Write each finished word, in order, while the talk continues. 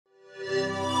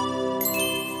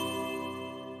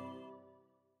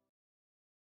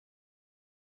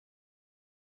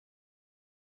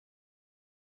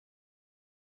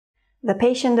The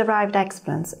patient-derived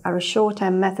explants are a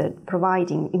short-term method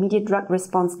providing immediate drug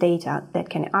response data that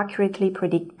can accurately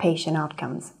predict patient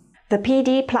outcomes. The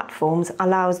PD platforms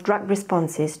allows drug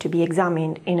responses to be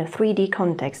examined in a 3D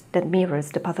context that mirrors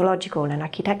the pathological and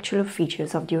architectural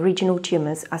features of the original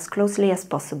tumors as closely as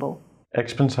possible.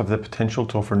 Explants have the potential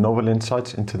to offer novel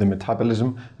insights into the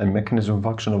metabolism and mechanism of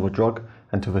action of a drug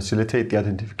and to facilitate the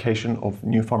identification of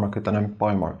new pharmacodynamic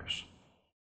biomarkers.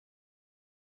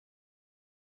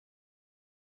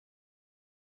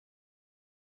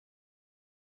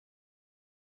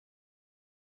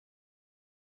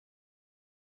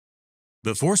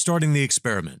 Before starting the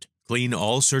experiment, clean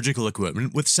all surgical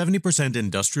equipment with 70%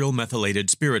 industrial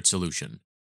methylated spirit solution.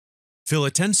 Fill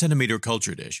a 10 cm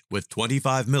culture dish with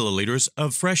 25 milliliters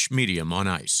of fresh medium on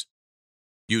ice.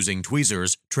 Using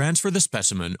tweezers, transfer the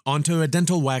specimen onto a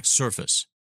dental wax surface.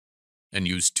 And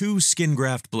use 2 skin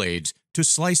graft blades to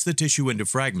slice the tissue into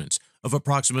fragments of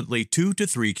approximately 2 to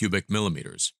 3 cubic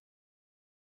millimeters.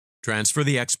 Transfer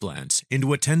the explants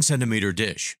into a 10 cm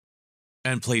dish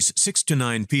and place 6 to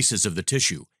 9 pieces of the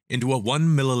tissue into a 1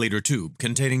 milliliter tube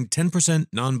containing 10%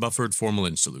 non-buffered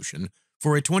formalin solution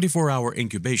for a 24-hour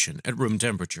incubation at room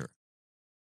temperature.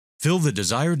 Fill the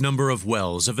desired number of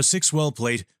wells of a 6-well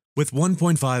plate with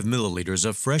 1.5 milliliters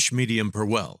of fresh medium per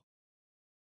well,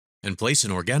 and place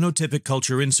an organotypic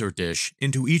culture insert dish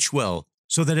into each well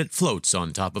so that it floats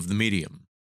on top of the medium.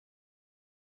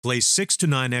 Place 6 to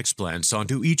 9 explants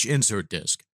onto each insert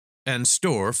disc and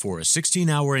store for a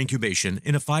 16-hour incubation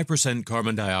in a 5%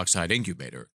 carbon dioxide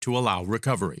incubator to allow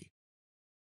recovery.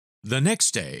 The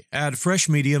next day, add fresh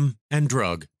medium and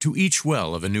drug to each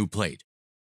well of a new plate.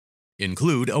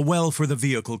 Include a well for the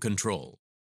vehicle control.